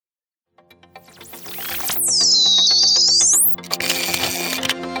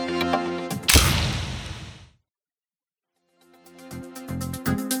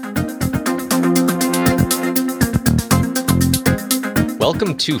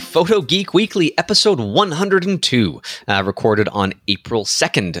welcome to Photo Geek Weekly, episode 102, recorded on April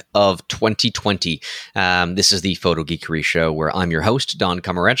 2nd of 2020. This is the Photo Geekery Show, where I'm your host, Don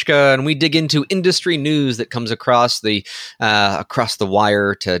Komarechka, and we dig into industry news that comes across the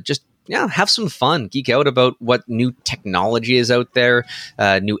wire to just have some fun, geek out about what new technology is out there,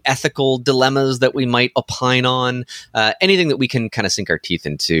 new ethical dilemmas that we might opine on, anything that we can kind of sink our teeth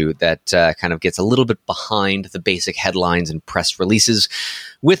into that kind of gets a little bit behind the basic headlines and press releases.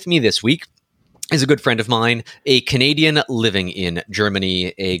 With me this week is a good friend of mine, a Canadian living in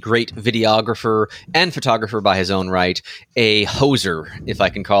Germany, a great videographer and photographer by his own right, a hoser, if I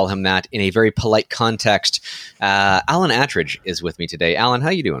can call him that, in a very polite context. Alan Attridge is with me today. Alan, how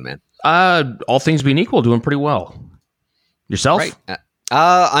you doing, man? All things being equal, doing pretty well. Yourself? Right.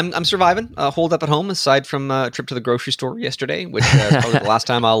 I'm surviving. Holed up at home, aside from a trip to the grocery store yesterday, which is probably the last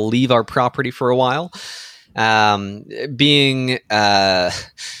time I'll leave our property for a while. Being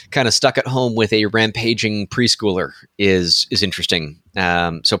kind of stuck at home with a rampaging preschooler is interesting.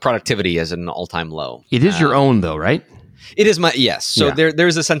 So productivity is at an all-time low. It is your own, though, right? It is my, yes. So Yeah.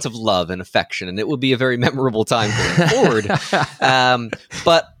 there's a sense of love and affection, and it will be a very memorable time going forward.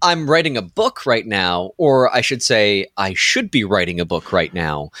 But I'm writing a book right now, or I should say I should be writing a book right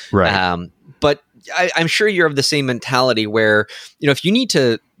now. Right. But I'm sure you're of the same mentality where, if you need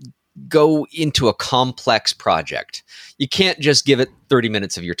to go into a complex project, you can't just give it 30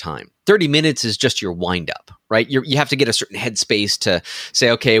 minutes of your time. 30 minutes is just your wind up, right? You have to get a certain headspace to say,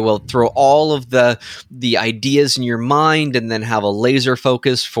 okay, well, throw all of the ideas in your mind and then have a laser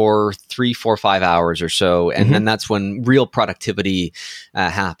focus for 3, 4, 5 hours or so. And then that's when real productivity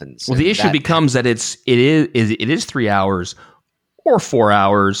happens. Well, the issue becomes that it is 3 hours or 4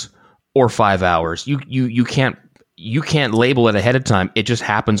 hours or 5 hours. You can't label it ahead of time. It just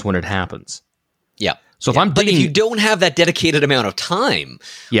happens when it happens. Yeah. So if But if you don't have that dedicated amount of time,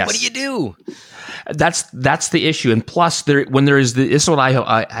 Yes. what do you do? That's the issue. And plus, this is what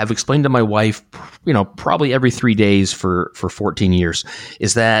I have explained to my wife, probably every 3 days for 14 years,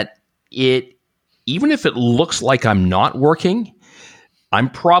 is that even if it looks like I'm not working,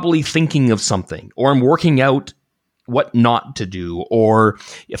 I'm probably thinking of something, or I'm working out what not to do. Or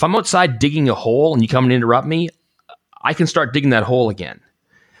if I'm outside digging a hole and you come and interrupt me, I can start digging that hole again.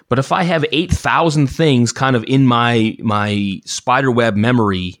 But if I have 8,000 things kind of in my spiderweb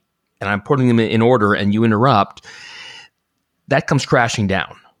memory and I'm putting them in order and you interrupt, that comes crashing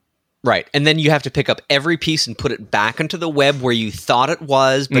down. Right. And then you have to pick up every piece and put it back into the web where you thought it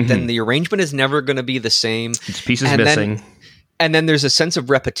was, but then the arrangement is never going to be the same. It's pieces missing. And then there's a sense of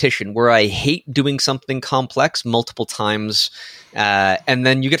repetition where I hate doing something complex multiple times, and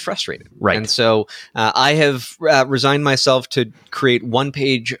then you get frustrated. Right. And so I have resigned myself to create one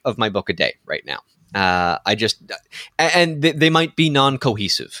page of my book a day right now. They might be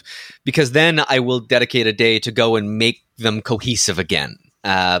non-cohesive, because then I will dedicate a day to go and make them cohesive again.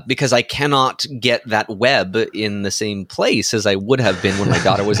 Because I cannot get that web in the same place as I would have been when my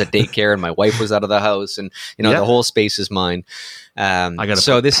daughter was at daycare and my wife was out of the house, and the whole space is mine. I got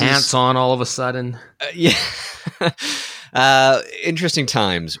to put pants on all of a sudden. Interesting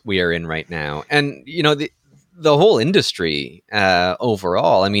times we are in right now, and the whole industry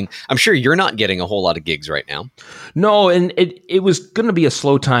overall. I mean, I'm sure you're not getting a whole lot of gigs right now. No, and it was going to be a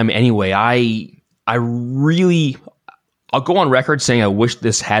slow time anyway. I'll go on record saying I wish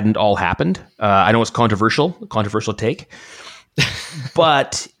this hadn't all happened. I know it's controversial take,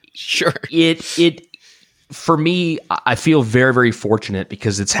 but sure. It for me, I feel very, very fortunate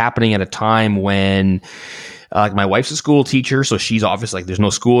because it's happening at a time when my wife's a school teacher, so she's obviously there's no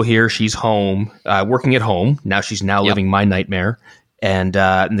school here. She's home, working at home. Now she's living my nightmare. And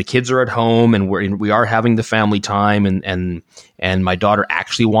the kids are at home, and we are having the family time, and my daughter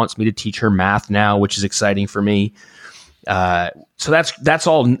actually wants me to teach her math now, which is exciting for me. So that's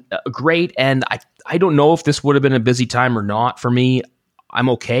all great, and I don't know if this would have been a busy time or not for me. I'm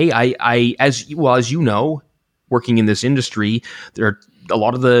okay. I as you know, working in this industry, there are a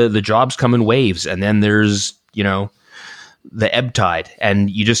lot of the jobs come in waves, and then there's the ebb tide, and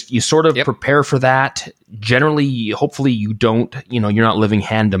you sort of prepare for that. Generally, hopefully, you don't you're not living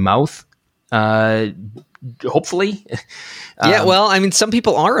hand to mouth. Hopefully. Well, I mean, some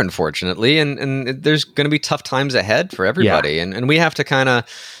people are, unfortunately, and there's going to be tough times ahead for everybody. Yeah. And we have to kind of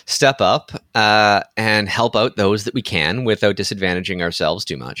step up and help out those that we can without disadvantaging ourselves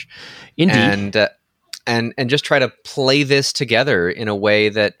too much. Indeed. And just try to play this together in a way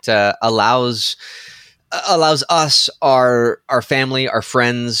that allows us, our family, our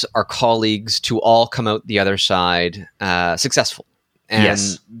friends, our colleagues to all come out the other side successful.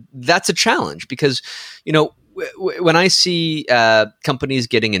 And that's a challenge because, when I see companies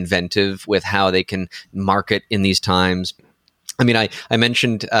getting inventive with how they can market in these times. I mean, I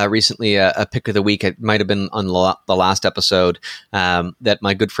mentioned recently a pick of the week. It might have been on the last episode that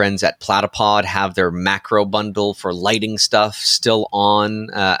my good friends at Platypod have their macro bundle for lighting stuff still on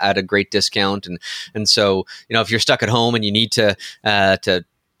at a great discount. And so, if you're stuck at home and you need to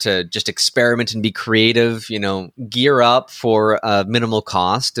just experiment and be creative, gear up for minimal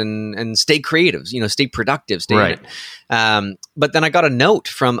cost and stay creative, stay productive, stay in it. But then I got a note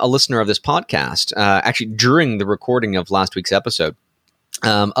from a listener of this podcast, actually during the recording of last week's episode,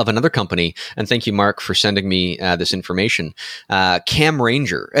 of another company. And thank you, Mark, for sending me this information. Cam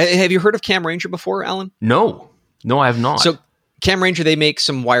Ranger. Have you heard of Cam Ranger before, Alan? No, I have not. So Cam Ranger, they make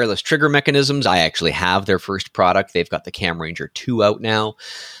some wireless trigger mechanisms. I actually have their first product. They've got the Cam Ranger 2 out now.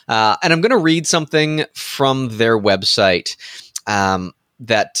 And I'm going to read something from their website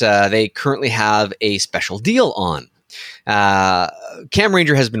that they currently have a special deal on. Cam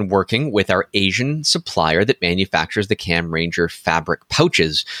Ranger has been working with our Asian supplier that manufactures the Cam Ranger fabric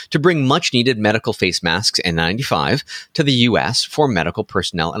pouches to bring much needed medical face masks N95 to the US for medical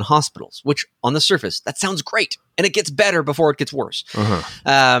personnel and hospitals, which on the surface, that sounds great. And it gets better before it gets worse.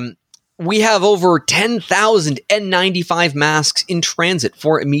 We have over 10,000 N95 masks in transit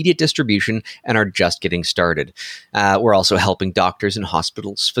for immediate distribution and are just getting started. We're also helping doctors and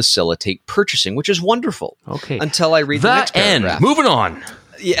hospitals facilitate purchasing, which is wonderful. Okay. Until I read the next paragraph. Moving on.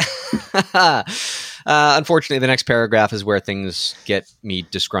 Yeah. Unfortunately, the next paragraph is where things get me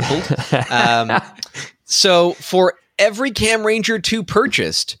disgruntled. So for every Cam Ranger 2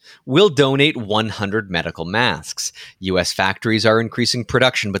 purchased, we'll donate 100 medical masks. U.S. factories are increasing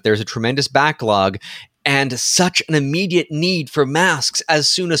production, but there's a tremendous backlog and such an immediate need for masks as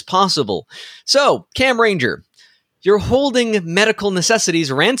soon as possible. So, Cam Ranger, you're holding medical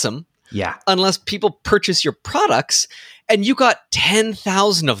necessities ransom. Yeah. Unless people purchase your products, and you got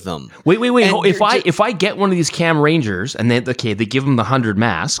 10,000 of them. Wait. If I get one of these Cam Rangers and they give them the 100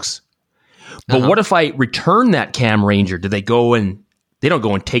 masks. But what if I return that Cam Ranger? Do they go and they don't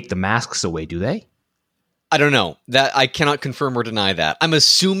go and take the masks away, do they? I don't know. That I cannot confirm or deny that. I'm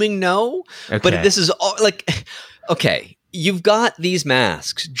assuming no. Okay. But this is all okay, you've got these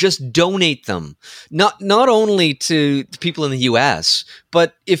masks. Just donate them. Not only to people in the US,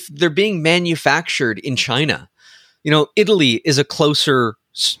 but if they're being manufactured in China. Italy is a closer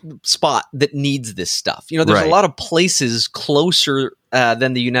spot that needs this stuff. There's a lot of places closer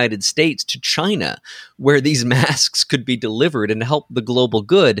than the United States to China where these masks could be delivered and help the global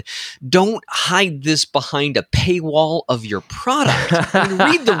good. Don't hide this behind a paywall of your product.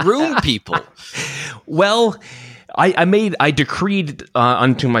 Read the room, people. Well, I decreed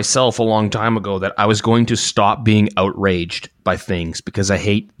unto myself a long time ago that I was going to stop being outraged by things because I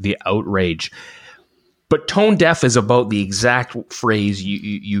hate the outrage. But tone deaf is about the exact phrase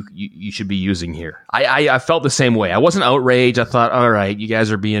you should be using here. I felt the same way. I wasn't outraged. I thought, all right, you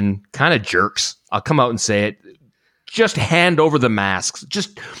guys are being kind of jerks. I'll come out and say it. Just hand over the masks.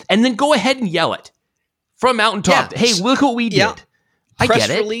 And then go ahead and yell it from mountaintop. Yeah. Hey, look what we did. Yeah. I Press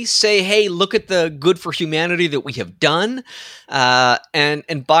get it. Release, say, hey, look at the good for humanity that we have done.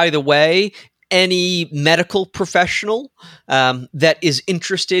 And by the way, any medical professional that is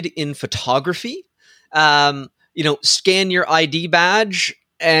interested in photography, scan your ID badge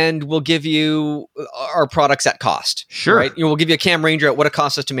and we'll give you our products at cost. Sure. Right? We'll give you a Cam Ranger at what it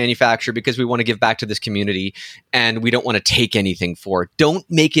costs us to manufacture because we want to give back to this community and we don't want to take anything for it. Don't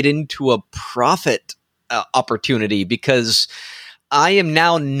make it into a profit opportunity because I am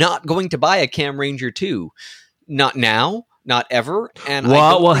now not going to buy a Cam Ranger 2. Not now. Not ever. And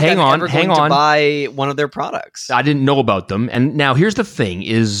hang on. To buy one of their products. I didn't know about them. And now here's the thing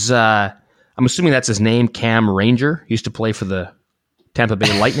is, I'm assuming that's his name, Cam Ranger. He used to play for the Tampa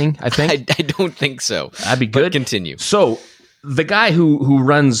Bay Lightning, I think. I don't think so. That'd be good. But continue. So the guy who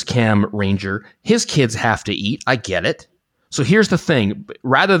runs Cam Ranger, his kids have to eat. I get it. So here's the thing: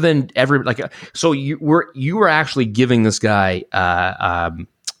 rather than you were actually giving this guy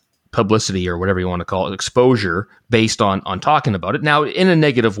publicity or whatever you want to call it, exposure based on talking about it. Now, in a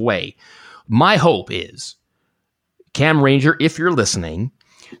negative way, my hope is, Cam Ranger, if you're listening,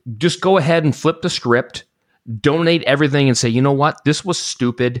 just go ahead and flip the script, donate everything and say, you know what? This was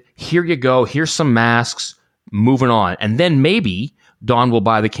stupid. Here you go. Here's some masks. Moving on. And then maybe Don will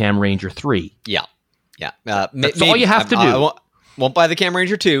buy the Cam Ranger 3. Yeah. That's all you have to do. I won't buy the Cam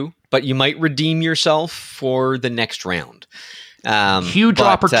Ranger 2, but you might redeem yourself for the next round. Huge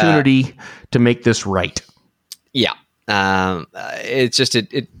opportunity to make this right. Yeah. It's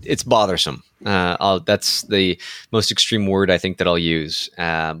bothersome. That's the most extreme word I think that I'll use.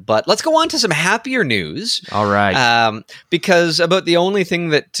 But let's go on to some happier news. All right. Because about the only thing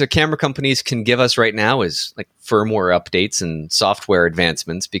that camera companies can give us right now is like firmware updates and software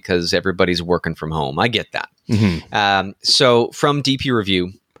advancements because everybody's working from home. I get that. Mm-hmm. So from DP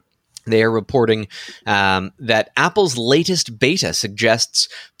Review, they are reporting that Apple's latest beta suggests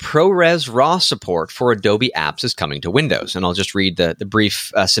ProRes RAW support for Adobe apps is coming to Windows. And I'll just read the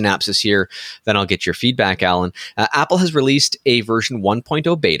brief synopsis here, then I'll get your feedback, Alan. Apple has released a version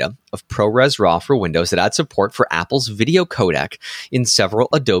 1.0 beta of ProRes RAW for Windows that adds support for Apple's video codec in several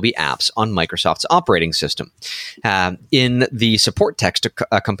Adobe apps on Microsoft's operating system. In the support text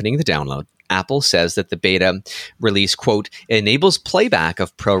accompanying the download, Apple says that the beta release, quote, enables playback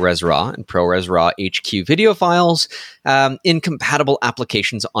of ProRes RAW and ProRes RAW HQ video files in compatible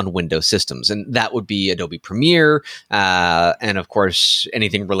applications on Windows systems. And that would be Adobe Premiere and, of course,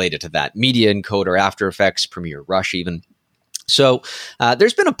 anything related to that. Media Encoder, After Effects, Premiere Rush even. So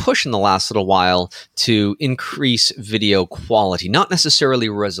there's been a push in the last little while to increase video quality, not necessarily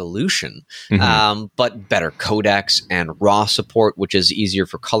resolution, but better codecs and RAW support, which is easier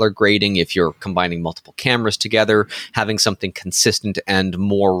for color grading if you're combining multiple cameras together. Having something consistent and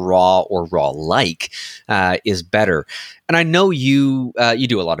more RAW or RAW-like is better. And I know you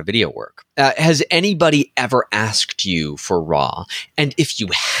do a lot of video work. Has anybody ever asked you for RAW? And if you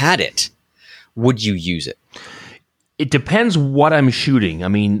had it, would you use it? It depends what I'm shooting. I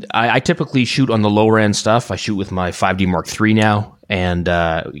mean, I typically shoot on the lower end stuff. I shoot with my 5D Mark III now, and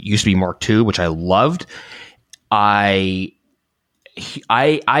used to be Mark II, which I loved. I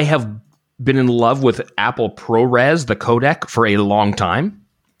have been in love with Apple ProRes, the codec, for a long time.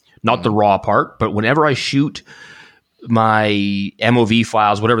 Not the RAW part, but whenever I shoot my MOV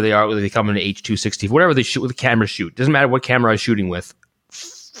files, whatever they are, whether they come in H260, whatever they shoot with the camera shoot, doesn't matter what camera I'm shooting with.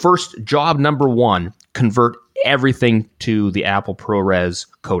 First job number one, convert everything to the Apple ProRes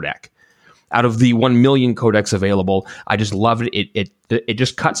codec. Out of the 1 million codecs available, I just love it. It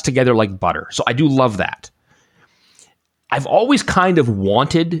just cuts together like butter. So I do love that. I've always kind of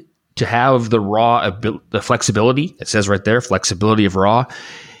wanted to have the RAW, the flexibility. It says right there, flexibility of RAW.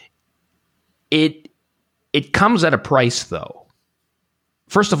 It comes at a price, though.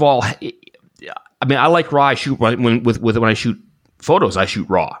 First of all, I like RAW. I shoot when I shoot photos, I shoot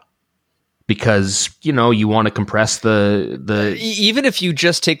RAW. Because, you want to compress the... Even if you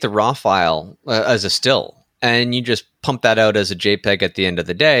just take the RAW file as a still and you just pump that out as a JPEG at the end of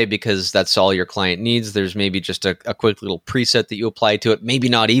the day, because that's all your client needs. There's maybe just a quick little preset that you apply to it, maybe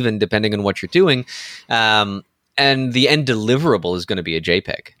not even, depending on what you're doing. And the end deliverable is going to be a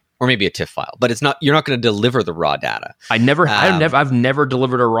JPEG or maybe a TIFF file, but it's not. You're not going to deliver the raw data. I've never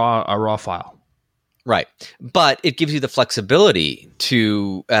delivered a raw file. Right. But it gives you the flexibility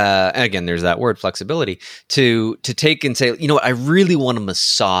to, and again, there's that word flexibility, to take and say, you know what, I really want to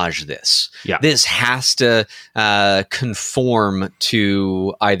massage this. Yeah. This has to conform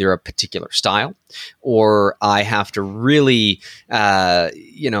to either a particular style, or I have to really,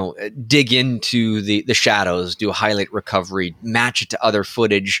 dig into the shadows, do a highlight recovery, match it to other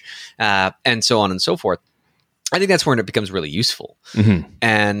footage, and so on and so forth. I think that's where it becomes really useful. Mm-hmm.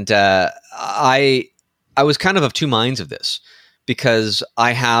 And I was kind of two minds of this, because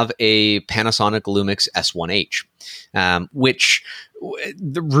I have a Panasonic Lumix S1H, which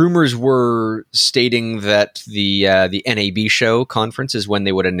the rumors were stating that the NAB show conference is when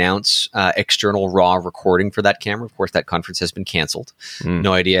they would announce external RAW recording for that camera. Of course, that conference has been canceled.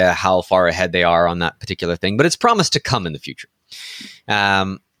 No idea how far ahead they are on that particular thing, but it's promised to come in the future.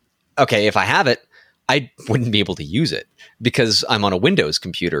 Okay, if I have it, I wouldn't be able to use it because I'm on a Windows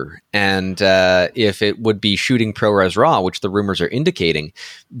computer. And if it would be shooting ProRes RAW, which the rumors are indicating,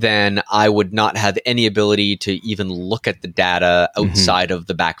 then I would not have any ability to even look at the data outside of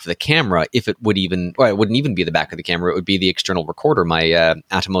the back of the camera. If it would even, or it wouldn't even be the back of the camera, it would be the external recorder, my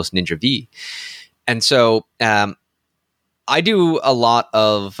Atomos Ninja V. And so I do a lot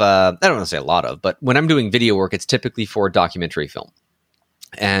of, I don't want to say a lot of, but when I'm doing video work, it's typically for documentary film.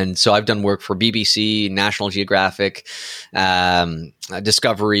 And so I've done work for BBC, National Geographic,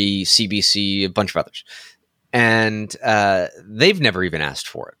 Discovery, CBC, a bunch of others. And they've never even asked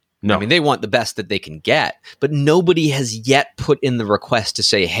for it. No. I mean, they want the best that they can get, but nobody has yet put in the request to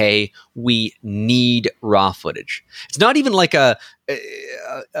say, hey, we need raw footage. It's not even like a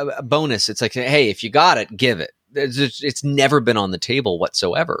bonus. It's like, hey, if you got it, give it. It's never been on the table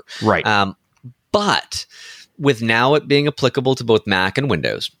whatsoever. Right. But with now it being applicable to both Mac and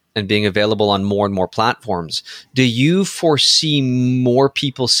Windows and being available on more and more platforms, do you foresee more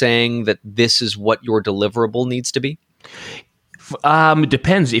people saying that this is what your deliverable needs to be? It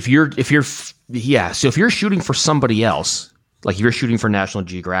depends if you're so if you're shooting for somebody else, like if you're shooting for National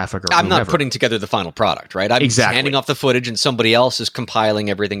Geographic or I'm whomever, not putting together the final product, right? I'm Exactly. handing off the footage and somebody else is compiling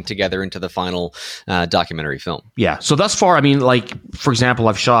everything together into the final documentary film. Yeah. So thus far, I mean, like, for example,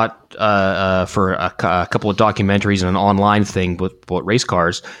 I've shot for a couple of documentaries and an online thing with race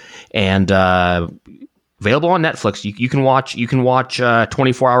cars, and available on Netflix. You can watch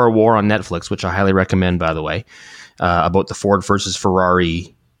 24-Hour War on Netflix, which I highly recommend, by the way, about the Ford versus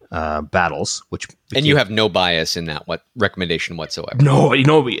Ferrari battles. And you have no bias in that recommendation whatsoever.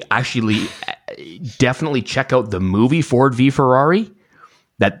 No, actually, definitely check out the movie Ford v Ferrari.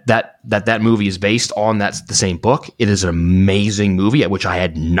 That movie is based on the same book. It is an amazing movie, which I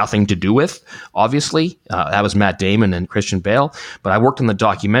had nothing to do with, obviously. That was Matt Damon and Christian Bale. But I worked on the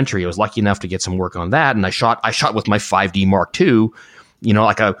documentary. I was lucky enough to get some work on that, and I shot with my 5D Mark II.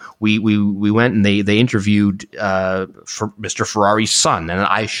 We went and they interviewed for Mr. Ferrari's son, and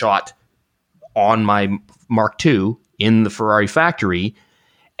I shot on my Mark II in the Ferrari factory,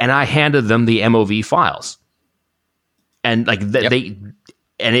 and I handed them the MOV files, and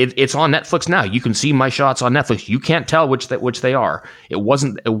it's on Netflix now. You can see my shots on Netflix. You can't tell which they are. It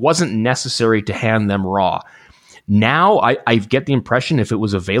wasn't necessary to hand them raw. Now I get the impression if it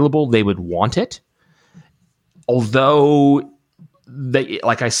was available, they would want it. Although,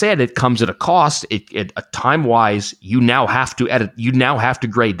 like I said, it comes at a cost. Time wise, you now have to edit. You now have to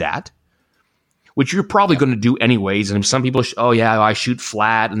grade that, which you're probably going to do anyways. And some people, I shoot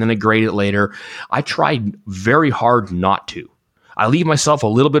flat and then I grade it later. I tried very hard not to. I leave myself a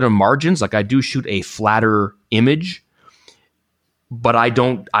little bit of margins. Like I do shoot a flatter image, but I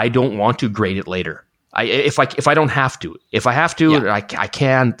don't want to grade it later. If I don't have to. If I have to, I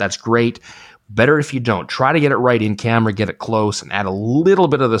can. That's great. Better if you don't. Try to get it right in camera, get it close, and add a little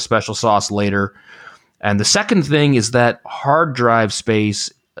bit of the special sauce later. And the second thing is that hard drive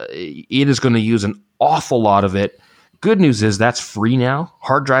space. It is going to use an awful lot of it. Good news is that's free now.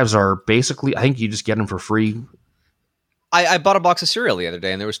 Hard drives are basically, I think you just get them for free. I bought a box of cereal the other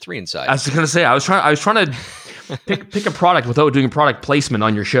day, and there was 3 inside. I was going to say I was trying to pick a product without doing product placement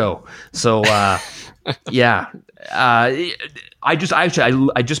on your show. So yeah, I just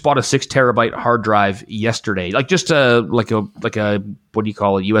bought a 6 terabyte hard drive yesterday, like just like a what do you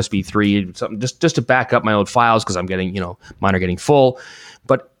call it, USB 3, something just to back up my old files because I'm getting mine are getting full.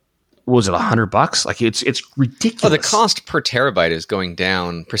 But was it $100? Like it's ridiculous. Oh, the cost per terabyte is going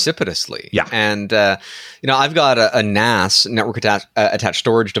down precipitously. Yeah, and I've got a NAS, network attached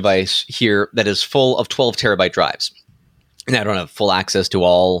storage device here that is full of 12 terabyte drives. And I don't have full access to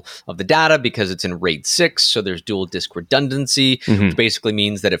all of the data because it's in RAID 6, so there's dual disk redundancy, which basically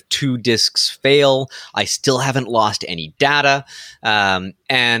means that if 2 disks fail, I still haven't lost any data,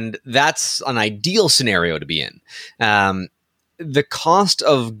 and that's an ideal scenario to be in. The cost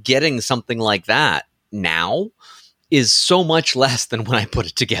of getting something like that now is so much less than when I put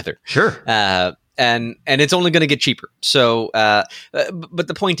it together. Sure. And it's only going to get cheaper. So, but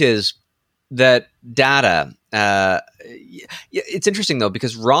the point is that data, it's interesting though,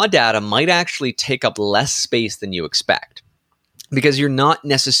 because raw data might actually take up less space than you expect. Because you're not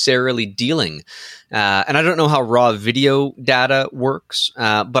necessarily dealing, and I don't know how raw video data works,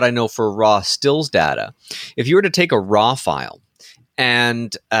 but I know for raw stills data, if you were to take a raw file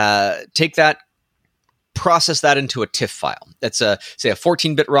and take that, process that into a TIFF file, that's say a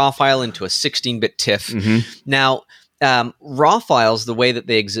 14-bit raw file into a 16-bit TIFF. Now, raw files, the way that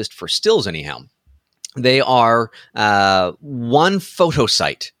they exist for stills anyhow, they are one photo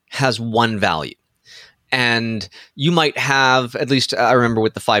site has one value. And you might have, at least I remember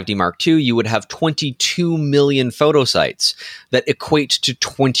with the 5D Mark II, you would have 22 million photo sites that equate to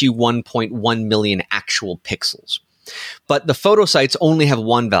 21.1 million actual pixels. But the photo sites only have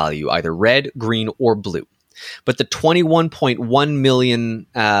one value, either red, green, or blue. But the 21.1 million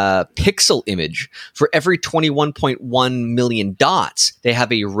pixel image, for every 21.1 million dots, they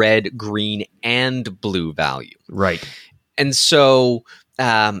have a red, green, and blue value. Right. And so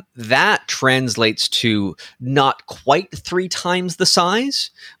that translates to not quite 3 times the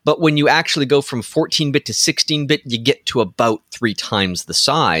size, but when you actually go from 14-bit to 16-bit, you get to about 3 times the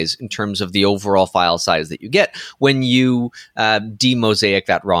size in terms of the overall file size that you get when you demosaic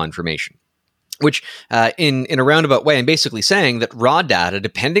that raw information. Which, in a roundabout way, I'm basically saying that raw data,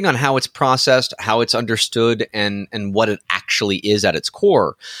 depending on how it's processed, how it's understood, and what it actually is at its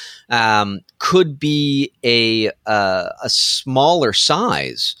core, could be a smaller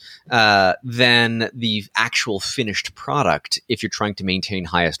size than the actual finished product if you're trying to maintain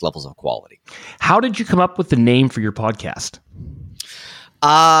highest levels of quality. How did you come up with the name for your podcast?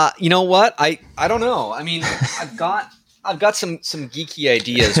 You know what? I don't know. I mean, I've got some geeky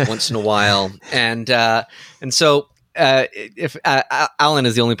ideas once in a while, and so if Alan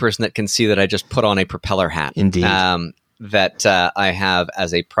is the only person that can see that I just put on a propeller hat. Indeed. That I have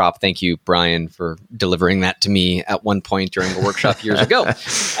as a prop. Thank you, Brian, for delivering that to me at one point during a workshop years ago.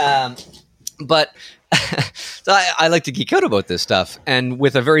 But so I like to geek out about this stuff. And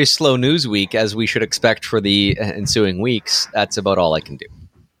with a very slow news week, as we should expect for the ensuing weeks, that's about all I can do.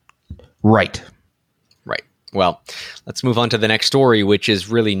 Right. Well, let's move on to the next story, which is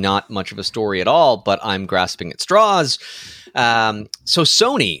really not much of a story at all, but I'm grasping at straws. So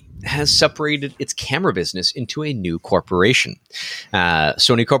Sony has separated its camera business into a new corporation.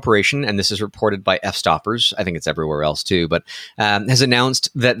 Sony Corporation, and this is reported by F-Stoppers, I think it's everywhere else too, but has announced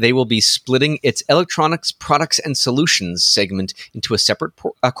that they will be splitting its electronics products and solutions segment into a separate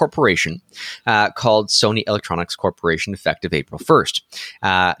corporation called Sony Electronics Corporation effective April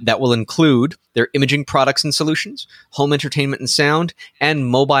 1st. That will include their imaging products and solutions, home entertainment and sound, and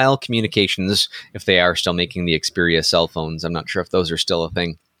mobile communications, if they are still making the Xperia cell phones. I'm not sure if those are still a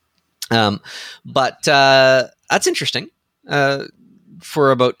thing. But that's interesting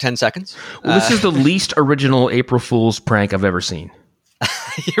for about 10 seconds. Well, this is the least original April Fool's prank I've ever seen.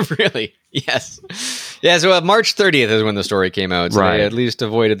 Really? Yes. Yeah, so March 30th is when the story came out, so they at least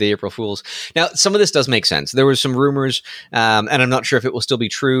avoided the April Fools. Now, some of this does make sense. There was some rumors, and I'm not sure if it will still be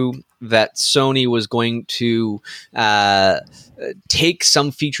true, that Sony was going to take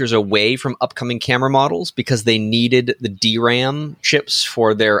some features away from upcoming camera models because they needed the DRAM chips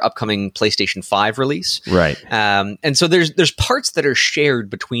for their upcoming PlayStation 5 release. Right. And so there's parts that are shared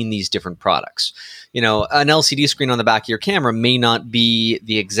between these different products. You know, an LCD screen on the back of your camera may not be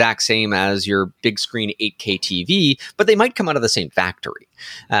the exact same as your big screen 8K TV, but they might come out of the same factory.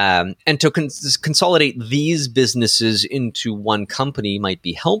 And to consolidate these businesses into one company might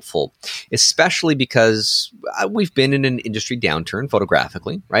be helpful, especially because we've been in an industry downturn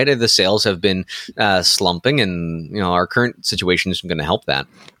photographically, right? The sales have been slumping, and our current situation isn't going to help that.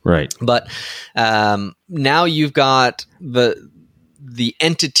 Right. But now you've got the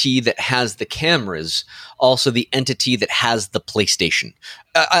entity that has the cameras, also the entity that has the PlayStation.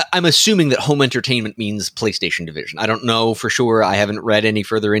 I'm assuming that home entertainment means PlayStation division. I don't know for sure. I haven't read any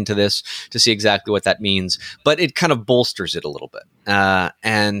further into this to see exactly what that means, but it kind of bolsters it a little bit.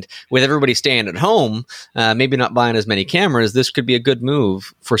 And with everybody staying at home, maybe not buying as many cameras, this could be a good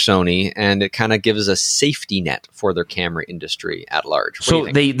move for Sony, and it kind of gives a safety net for their camera industry at large. So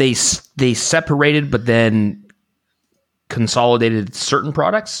they separated, but then consolidated certain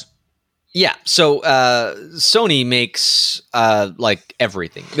products? Yeah. So Sony makes like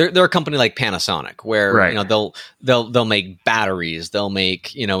everything. They're a company like Panasonic, where they'll make batteries, they'll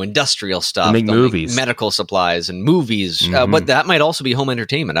make industrial stuff, they'll movies, make medical supplies, and movies. But that might also be home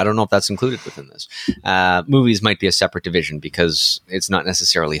entertainment. I don't know if that's included within this. Movies might be a separate division because it's not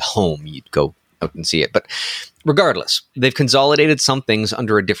necessarily home. You'd go out and see it, but regardless, they've consolidated some things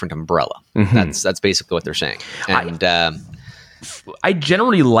under a different umbrella. That's basically what they're saying. And I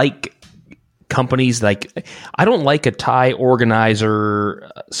generally like companies like, I don't like a tie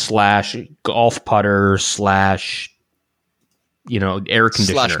organizer / golf putter / air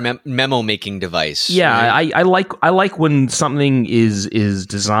conditioner / memo making device. Yeah, right? I like when something is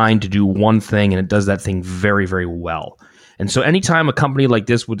designed to do one thing and it does that thing very, very well. And so anytime a company like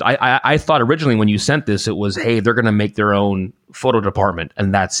this would, I thought originally when you sent this, it was, hey, they're going to make their own photo department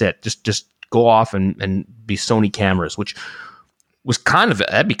and that's it. Just go off and be Sony cameras, which was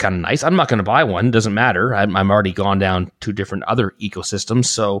that'd be kind of nice. I'm not going to buy one. Doesn't matter. I'm already gone down 2 different other ecosystems.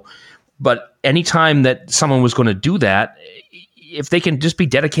 So, but anytime that someone was going to do that, if they can just be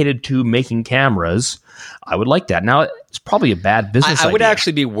dedicated to making cameras, I would like that. Now, it's probably a bad business idea. I would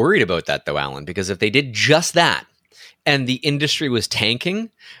actually be worried about that though, Alan, because if they did just that, and the industry was tanking,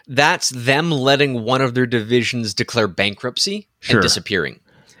 that's them letting one of their divisions declare bankruptcy and disappearing.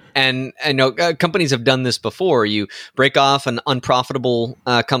 And I know companies have done this before. You break off an unprofitable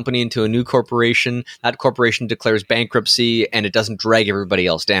company into a new corporation. That corporation declares bankruptcy, and it doesn't drag everybody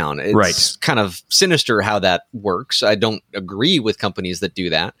else down. It's kind of sinister how that works. I don't agree with companies that do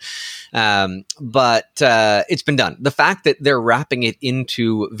that. But it's been done. The fact that they're wrapping it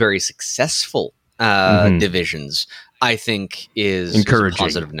into very successful divisions, I think is a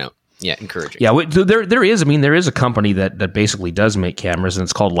positive note. Yeah, encouraging. Yeah, there is a company that basically does make cameras, and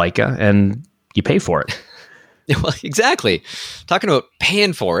it's called Leica, and you pay for it. Well, exactly. Talking about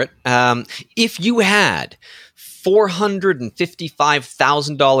paying for it, if you had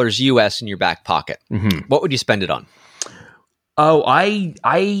 $455,000 US in your back pocket, what would you spend it on? Oh, I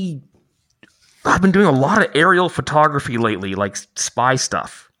I've been doing a lot of aerial photography lately, like spy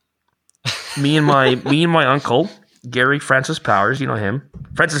stuff. me and my uncle, Gary Francis Powers, you know him.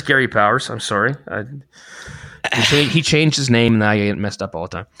 Francis Gary Powers, I'm sorry. He changed his name, and now I get messed up all the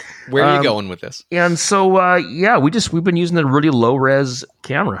time. Where are you going with this? And so, we've been using a really low res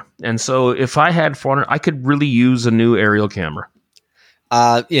camera, and so if I had 400, I could really use a new aerial camera.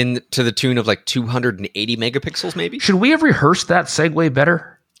 In to the tune of like 280 megapixels, maybe. Should we have rehearsed that segue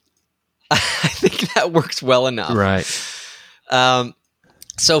better? I think that works well enough. Right.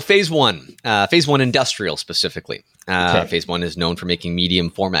 So phase one industrial specifically. Okay. Phase one is known for making medium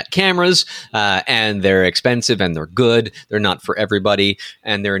format cameras, and they're expensive and they're good. They're not for everybody,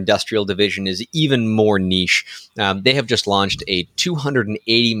 and their industrial division is even more niche. They have just launched a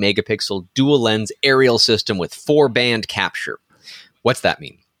 280 megapixel dual lens aerial system with 4-band capture. What's that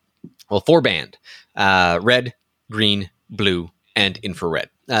mean? Well, 4-band, red, green, blue, and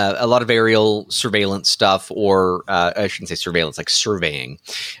infrared. A lot of aerial surveillance stuff, or I shouldn't say surveillance, like surveying,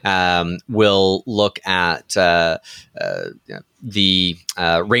 will look at the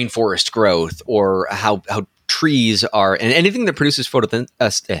rainforest growth, or how trees are, and anything that produces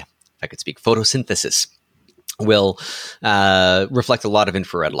photosynthesis will reflect a lot of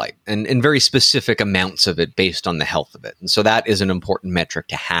infrared light and very specific amounts of it based on the health of it. And so that is an important metric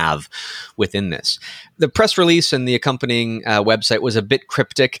to have within this. The press release and the accompanying website was a bit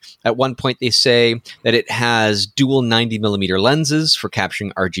cryptic. At one point, they say that it has dual 90 millimeter lenses for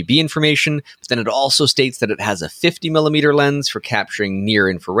capturing RGB information, but then it also states that it has a 50 millimeter lens for capturing near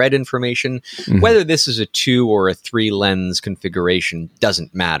infrared information. Mm-hmm. Whether this is a 2 or a 3 lens configuration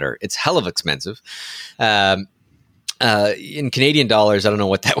doesn't matter. It's hell of expensive. In Canadian dollars, I don't know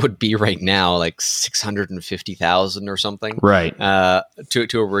what that would be right now, like 650,000 or something. Right.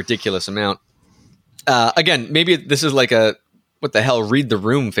 To a ridiculous amount. Again, maybe this is like a, what the hell, read the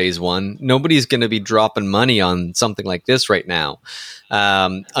room phase one. Nobody's going to be dropping money on something like this right now,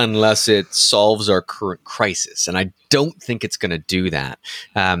 unless it solves our current crisis. And I don't think it's going to do that.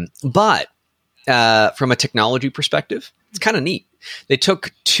 But from a technology perspective, it's kind of neat. They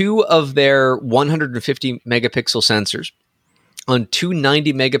took 2 of their 150 megapixel sensors on 2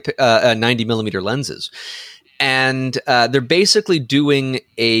 90 millimeter lenses, and they're basically doing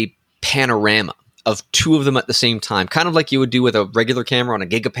a panorama of 2 of them at the same time, kind of like you would do with a regular camera on a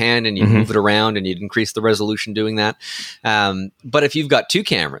gigapan, and you move it around and you'd increase the resolution doing that. But if you've got 2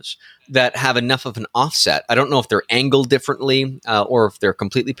 cameras that have enough of an offset, I don't know if they're angled differently or if they're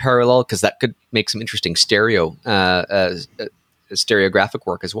completely parallel, because that could make some interesting stereographic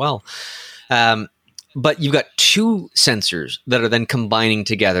work as well. But you've got 2 sensors that are then combining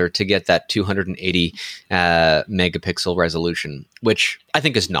together to get that 280 megapixel resolution, which I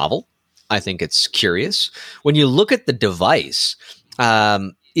think is novel. I think it's curious. When you look at the device,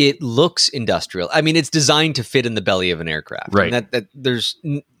 it looks industrial. I mean, it's designed to fit in the belly of an aircraft. Right. And that there's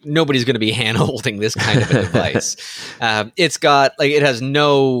nobody's going to be hand-holding this kind of a device. It's got, like, it has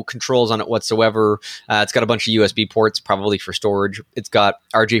no controls on it whatsoever. It's got a bunch of USB ports, probably for storage. It's got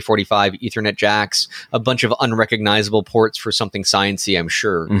RJ45 Ethernet jacks, a bunch of unrecognizable ports for something sciencey, I'm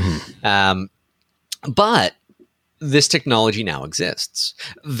sure. But this technology now exists.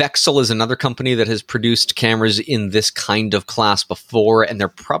 Vexel is another company that has produced cameras in this kind of class before, and they're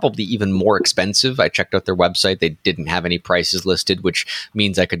probably even more expensive. I checked out their website. They didn't have any prices listed, which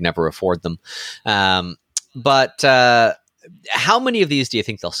means I could never afford them. But how many of these do you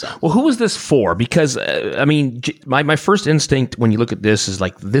think they'll sell? Well, who is this for? Because, I mean, my first instinct when you look at this is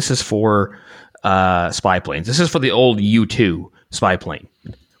like, this is for spy planes. This is for the old U-2 spy plane.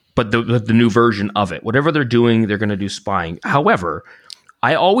 But the new version of it. Whatever they're doing, they're going to do spying. However,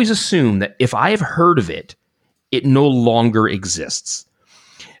 I always assume that if I have heard of it, it no longer exists.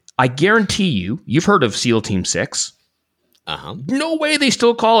 I guarantee you've heard of SEAL Team 6. No way they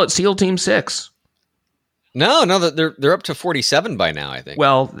still call it SEAL Team 6. No, they're up to 47 by now, I think.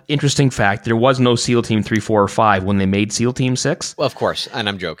 Well, interesting fact, there was no SEAL Team 3, 4, or 5 when they made SEAL Team 6. Well, of course, and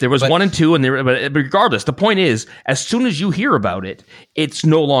I'm joking. There was 1 and 2, but regardless, the point is, as soon as you hear about it, it's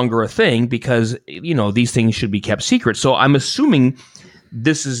no longer a thing because, you know, these things should be kept secret. So I'm assuming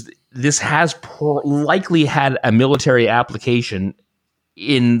this has likely had a military application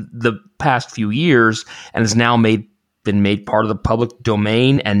in the past few years and is now been made part of the public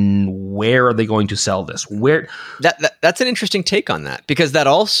domain. And where are they going to sell this? Where that's an interesting take on that, because that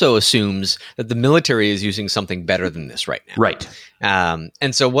also assumes that the military is using something better than this right now. Right.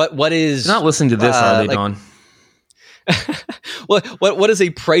 And so what is... They're not listening to this, are they, Don? What is a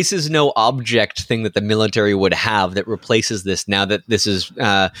price is no object thing that the military would have that replaces this now that this is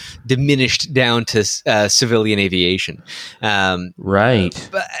diminished down to civilian aviation? Right.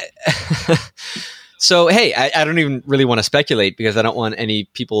 So, hey, I don't even really want to speculate because I don't want any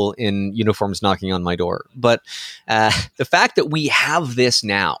people in uniforms knocking on my door. But the fact that we have this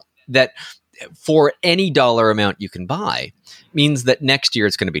now, that for any dollar amount you can buy, means that next year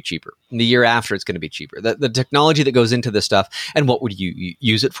it's going to be cheaper. And the year after it's going to be cheaper. The technology that goes into this stuff, and what would you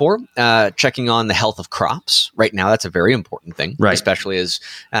use it for? Checking on the health of crops. Right now, that's a very important thing, right. Especially as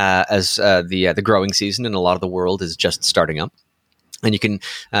the growing season in a lot of the world is just starting up. And you can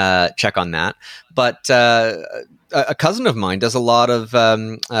check on that. But a cousin of mine does a lot of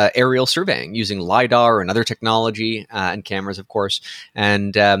aerial surveying using LiDAR and other technology and cameras, of course.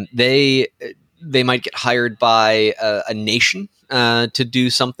 And they might get hired by a nation to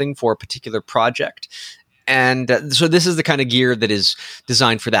do something for a particular project. And so this is the kind of gear that is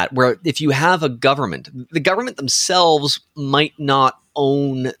designed for that, where if you have a government, the government themselves might not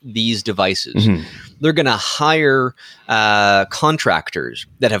own these devices. Mm-hmm. They're going to hire contractors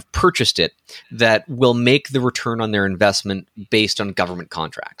that have purchased it that will make the return on their investment based on government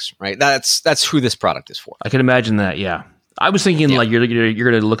contracts, right? That's who this product is for. I can imagine that, yeah. I was thinking like you're going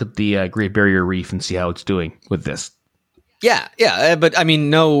to look at the Great Barrier Reef and see how it's doing with this. Yeah, but I mean,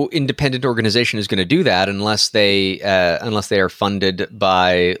 no independent organization is going to do that unless they are funded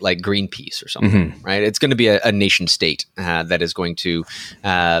by like Greenpeace or something, mm-hmm. right? It's going to be a nation state that is going to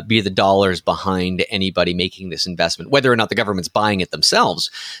be the dollars behind anybody making this investment, whether or not the government's buying it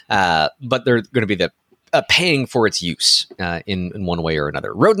themselves. But they're going to be paying for its use in one way or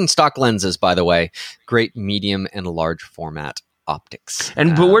another. Rodent stock lenses, by the way, great medium and large format optics.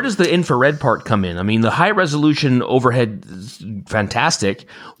 And but where does the infrared part come in? I mean, the high resolution overhead is fantastic.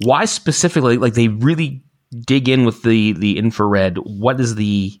 Why specifically? Like they really dig in with the infrared. What is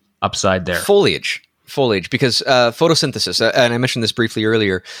the upside there? Foliage, because photosynthesis, and I mentioned this briefly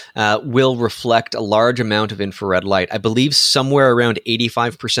earlier, will reflect a large amount of infrared light. I believe somewhere around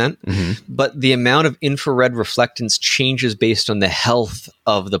 85%, mm-hmm. but the amount of infrared reflectance changes based on the health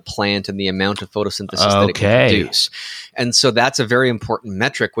of the plant and the amount of photosynthesis that it can produce. And so that's a very important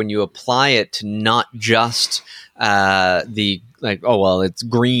metric when you apply it to not just it's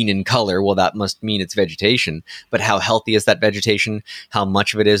green in color. Well, that must mean it's vegetation. But how healthy is that vegetation? How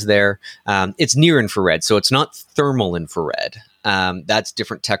much of it is there? It's near infrared, so it's not thermal infrared. That's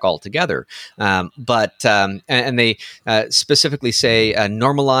different tech altogether. And they specifically say a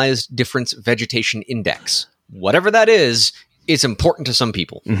normalized difference vegetation index. Whatever that is, it's important to some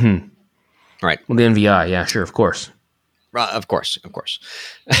people. Mm-hmm. Right. Well, the NVI, yeah, sure, of course. Of course.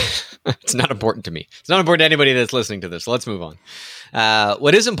 It's not important to me. It's not important to anybody that's listening to this. So let's move on.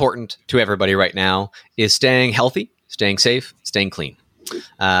 What is important to everybody right now is staying healthy, staying safe, staying clean.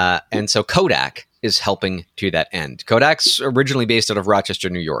 And so Kodak is helping to that end. Kodak's originally based out of Rochester,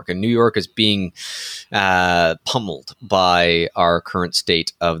 New York, and New York is being pummeled by our current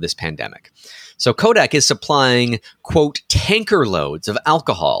state of this pandemic. So Kodak is supplying, quote, tanker loads of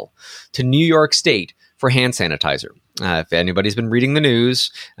alcohol to New York State for hand sanitizer. If anybody's been reading the news,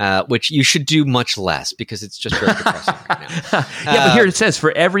 which you should do much less because it's just very depressing right now. But here it says,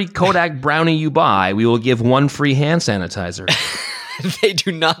 for every Kodak brownie you buy, we will give one free hand sanitizer. They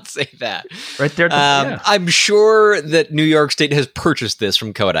do not say that. Right there. I'm sure that New York State has purchased this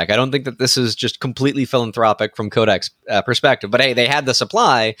from Kodak. I don't think that this is just completely philanthropic from Kodak's perspective. But hey, they had the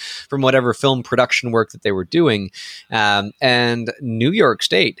supply from whatever film production work that they were doing. And New York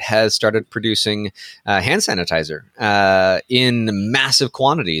State has started producing hand sanitizer in massive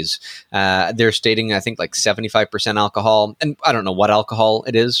quantities. They're stating, I think, like 75% alcohol. And I don't know what alcohol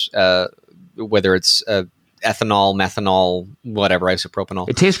it is, whether it's ethanol, methanol, whatever, isopropanol.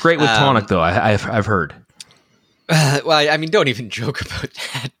 It tastes great with tonic, though. I've heard. Well, I mean, don't even joke about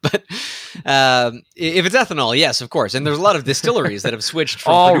that. But if it's ethanol, yes, of course. And there's a lot of distilleries that have switched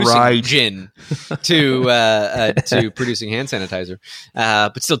from producing gin to producing hand sanitizer.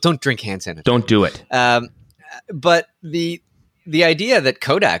 But still, don't drink hand sanitizer. Don't do it. But the idea that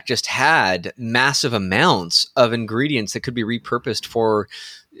Kodak just had massive amounts of ingredients that could be repurposed for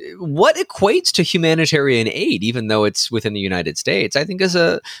what equates to humanitarian aid, even though it's within the United States, I think is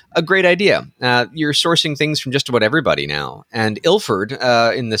a great idea. You're sourcing things from just about everybody now. And Ilford,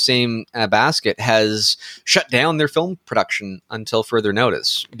 in the same basket, has shut down their film production until further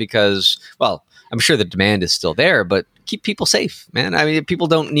notice because, well, I'm sure the demand is still there, but keep people safe, man. I mean, if people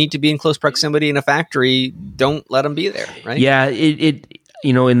don't need to be in close proximity in a factory, don't let them be there, right? Yeah,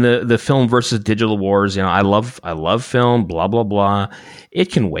 in the film versus digital wars, I love film, blah, blah, blah.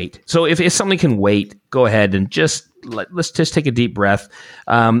 It can wait. So if something can wait, go ahead and let's just take a deep breath.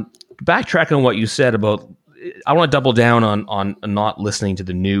 Backtracking on what you said about, I want to double down on not listening to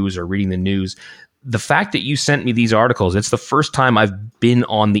the news or reading the news. The fact that you sent me these articles, it's the first time I've been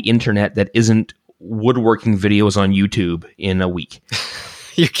on the internet that isn't woodworking videos on YouTube in a week.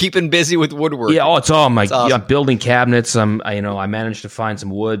 You're keeping busy with woodworking. Yeah, it's awesome. Building cabinets. I managed to find some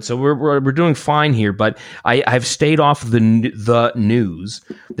wood, so we're doing fine here. But I've stayed off the news.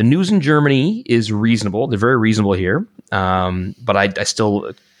 The news in Germany is reasonable. They're very reasonable here, but I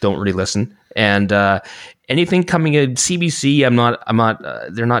still don't really listen. And anything coming at CBC, I'm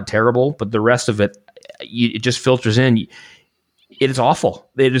not. They're not terrible, but the rest of it, it just filters in. It is awful.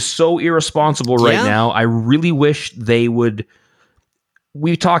 It is so irresponsible right now. I really wish they would.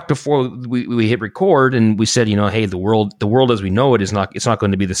 We talked before we hit record, and we said, hey, the world as we know it it's not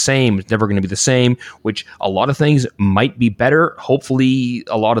going to be the same. It's never going to be the same, which a lot of things might be better. Hopefully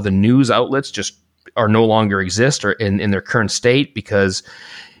a lot of the news outlets just are no longer exist or in their current state, because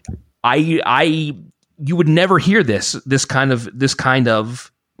you would never hear this kind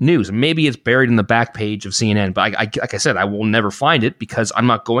of news. Maybe it's buried in the back page of CNN, but like I said, I will never find it because I'm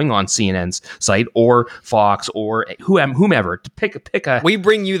not going on CNN's site or Fox or whomever to pick a. We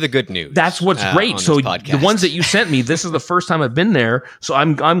bring you the good news. That's what's great. So the ones that you sent me, this is the first time I've been there, so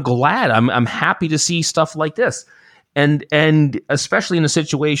I'm glad. I'm happy to see stuff like this, and especially in a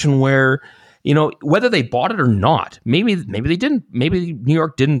situation where. Whether they bought it or not, maybe they didn't. Maybe New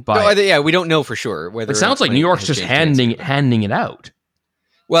York didn't buy it. Yeah, we don't know for sure. Whether it sounds like New York's just handing it out.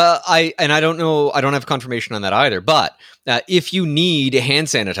 Well, I don't know. I don't have confirmation on that either. But if you need hand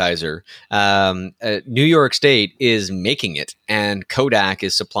sanitizer, New York State is making it, and Kodak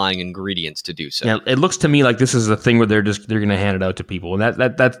is supplying ingredients to do so. Yeah, it looks to me like this is a thing where they're going to hand it out to people, and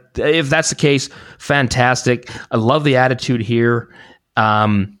that if that's the case, fantastic. I love the attitude here.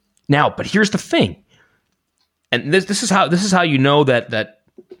 Now, but here's the thing, and this is how you know that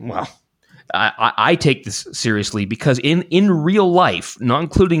well. I take this seriously because in real life, not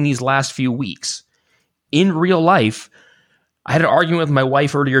including these last few weeks, in real life, I had an argument with my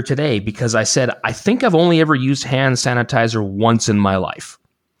wife earlier today because I said, I think I've only ever used hand sanitizer once in my life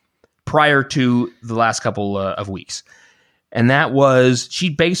prior to the last couple of weeks. And that was, she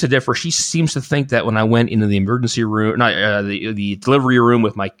begs to differ. She seems to think that when I went into the emergency room, the delivery room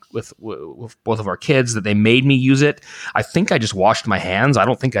with both of our kids, that they made me use it. I think I just washed my hands. I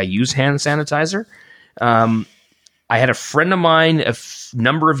don't think I use hand sanitizer. I had a friend of mine a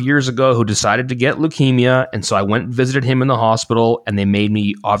number of years ago who decided to get leukemia, and so I went and visited him in the hospital, and they made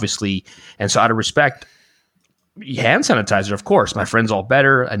me, obviously, and so out of respect, hand sanitizer, of course. My friend's all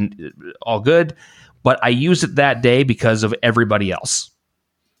better and all good. But I used it that day because of everybody else.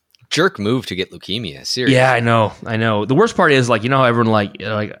 Jerk move to get leukemia. Seriously. Yeah, I know. The worst part is how everyone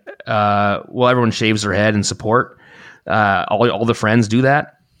everyone shaves their head in support. All the friends do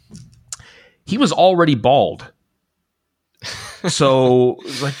that. He was already bald. So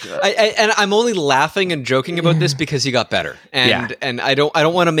and I'm only laughing and joking about this because he got better, and I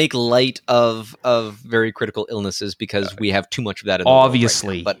don't want to make light of very critical illnesses because we have too much of that in the world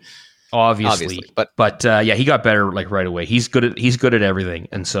right now, Obviously, but he got better right away. He's good at everything,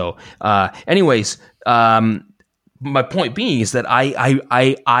 and so, anyways, my point being is that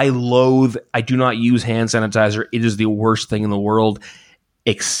I loathe. I do not use hand sanitizer. It is the worst thing in the world,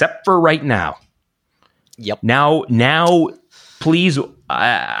 except for right now. Yep. Now, please,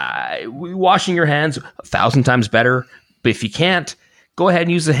 washing your hands 1,000 times better. But if you can't, go ahead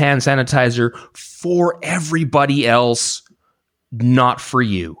and use the hand sanitizer for everybody else, not for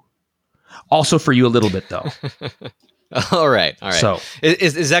you. Also for you a little bit, though. All right. So,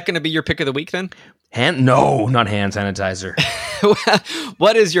 is that going to be your pick of the week then? No, not hand sanitizer.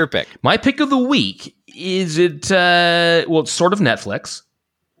 What is your pick? My pick of the week is it's sort of Netflix.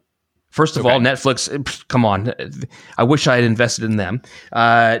 First of all, Netflix, come on. I wish I had invested in them.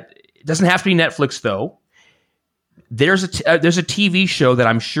 It doesn't have to be Netflix, though. There's a TV show that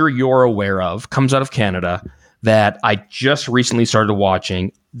I'm sure you're aware of, comes out of Canada, that I just recently started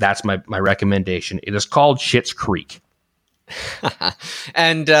watching. That's my recommendation. It is called Schitt's Creek.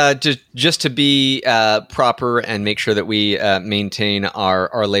 And just to be proper and make sure that we maintain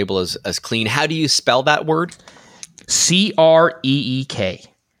our label as clean, how do you spell that word? Creek.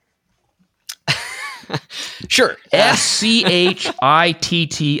 Sure. SCHITT''S.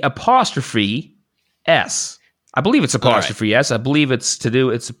 I believe it's apostrophe S. I believe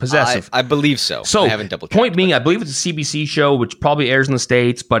it's possessive. I believe so. So, I haven't double checked. Point being, I believe it's a CBC show, which probably airs in the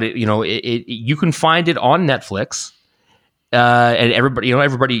States, but you can find it on Netflix. And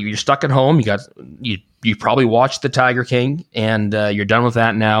everybody, you're stuck at home. You probably watched The Tiger King, and you're done with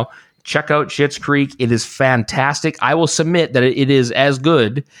that now. Check out Schitt's Creek. It is fantastic. I will submit that it is as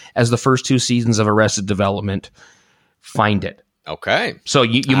good as the first 2 seasons of Arrested Development. Find it. Okay. So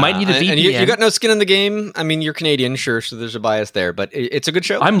you might need a VPN. And you got no skin in the game. I mean, you're Canadian, sure, so there's a bias there, but it's a good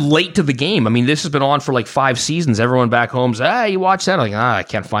show. I'm late to the game. I mean, this has been on for like 5 seasons. Everyone back home's, you watch that? I'm like, I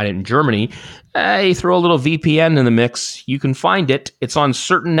can't find it in Germany. You throw a little VPN in the mix, you can find it. It's on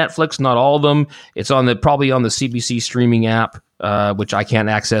certain Netflix, not all of them. It's probably on the CBC streaming app, which I can't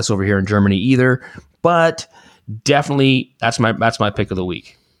access over here in Germany either. But definitely, that's my pick of the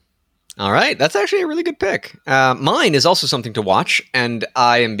week. All right. That's actually a really good pick. Mine is also something to watch, and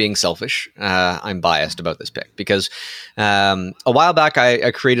I am being selfish. I'm biased about this pick because a while back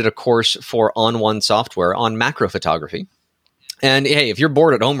I created a course for On1 software on macro photography. And hey, if you're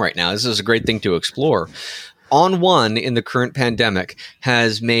bored at home right now, this is a great thing to explore. On1 in the current pandemic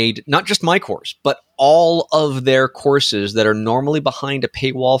has made not just my course, but all of their courses that are normally behind a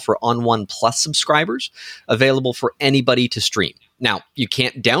paywall for On1 Plus subscribers available for anybody to stream. Now, you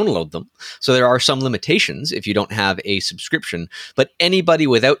can't download them, so there are some limitations if you don't have a subscription, but anybody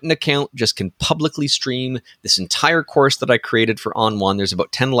without an account just can publicly stream this entire course that I created for On1. There's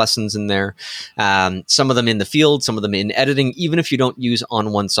about 10 lessons in there, some of them in the field, some of them in editing, even if you don't use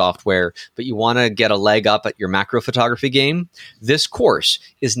On1 software, but you want to get a leg up at your macro photography game. This course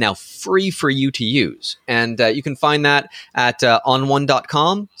is now free for you to use, and you can find that at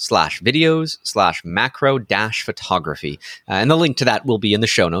on1.com/videos/macro-photography, and the link to that will be in the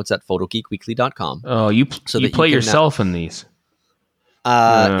show notes at photogeekweekly.com. Oh, you play yourself in these.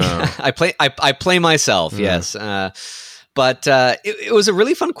 I play myself, yes. But it was a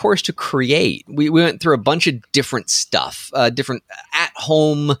really fun course to create. We went through a bunch of different stuff, different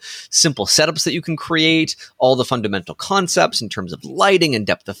at-home simple setups that you can create, all the fundamental concepts in terms of lighting and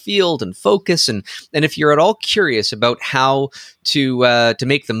depth of field and focus. And if you're at all curious about how to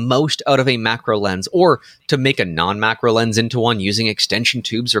make the most out of a macro lens, or to make a non-macro lens into one using extension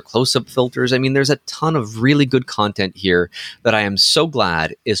tubes or close-up filters, I mean, there's a ton of really good content here that I am so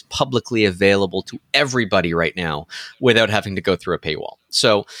glad is publicly available to everybody right now without having to go through a paywall.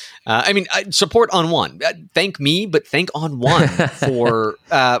 So, I support On1. Thank me, but thank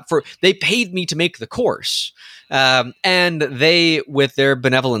On1 for they paid me to make the course. And they, with their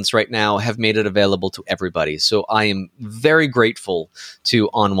benevolence right now, have made it available to everybody. So I am very grateful to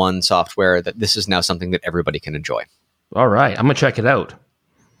On1 software that this is now something that everybody can enjoy. All right. I'm going to check it out.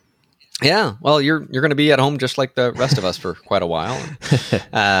 Yeah, well, you're going to be at home just like the rest of us for quite a while.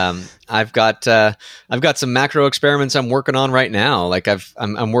 I've got some macro experiments I'm working on right now. Like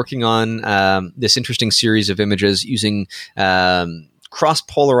I'm working on this interesting series of images using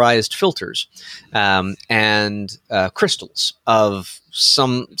cross-polarized filters and crystals of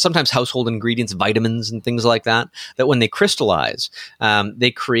sometimes household ingredients, vitamins and things like that when they crystallize,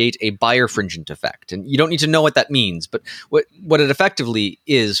 they create a birefringent effect. And you don't need to know what that means, but what it effectively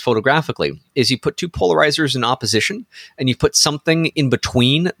is photographically is you put two polarizers in opposition and you put something in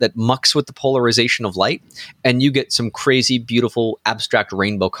between that mucks with the polarization of light, and you get some crazy, beautiful, abstract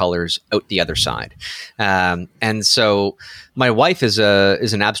rainbow colors out the other side. And so my wife is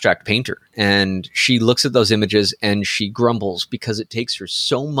an abstract painter, and she looks at those images and she grumbles because it takes her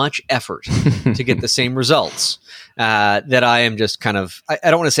so much effort to get the same results that I am just kind of, I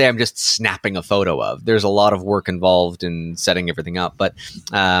don't want to say I'm just snapping a photo of. There's a lot of work involved in setting everything up, but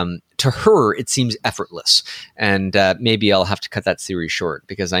to her, it seems effortless. And maybe I'll have to cut that series short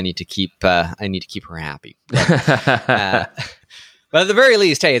because I need to keep her happy. But at the very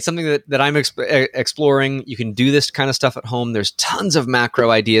least, hey, it's something that I'm exploring. You can do this kind of stuff at home. There's tons of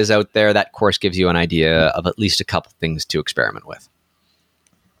macro ideas out there. That course gives you an idea of at least a couple things to experiment with.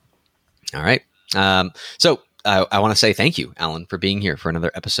 All right. So I want to say thank you, Alan, for being here for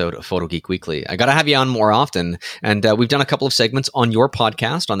another episode of Photo Geek Weekly. I got to have you on more often. And we've done a couple of segments on your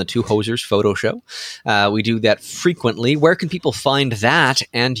podcast on the Two Hosers Photo Show. We do that frequently. Where can people find that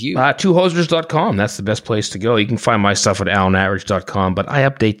and you? Twohosers.com. That's the best place to go. You can find my stuff at alanaverage.com, but I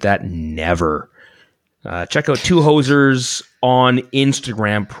update that never. Check out Two Hosers on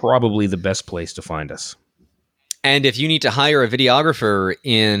Instagram, probably the best place to find us. And if you need to hire a videographer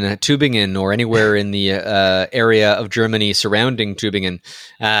in Tübingen or anywhere in the area of Germany surrounding Tübingen,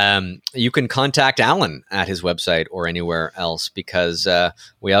 you can contact Alan at his website or anywhere else, because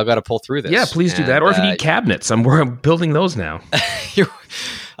we all got to pull through this. Yeah, please do that. Or if you need cabinets, I'm building those now.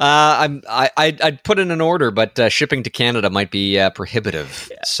 I'd put in an order, but shipping to Canada might be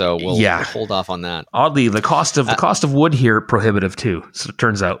prohibitive, so we'll hold off on that. Oddly, the cost of wood here prohibitive too. So it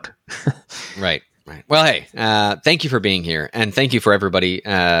turns out. Right. Right. Well, hey, thank you for being here, and thank you for everybody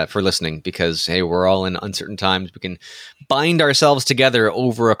for listening, because, hey, we're all in uncertain times. We can bind ourselves together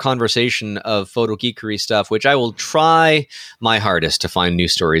over a conversation of photo geekery stuff, which I will try my hardest to find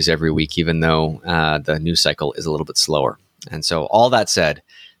news stories every week, even though the news cycle is a little bit slower. And so all that said,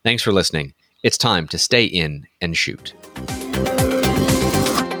 thanks for listening. It's time to stay in and shoot.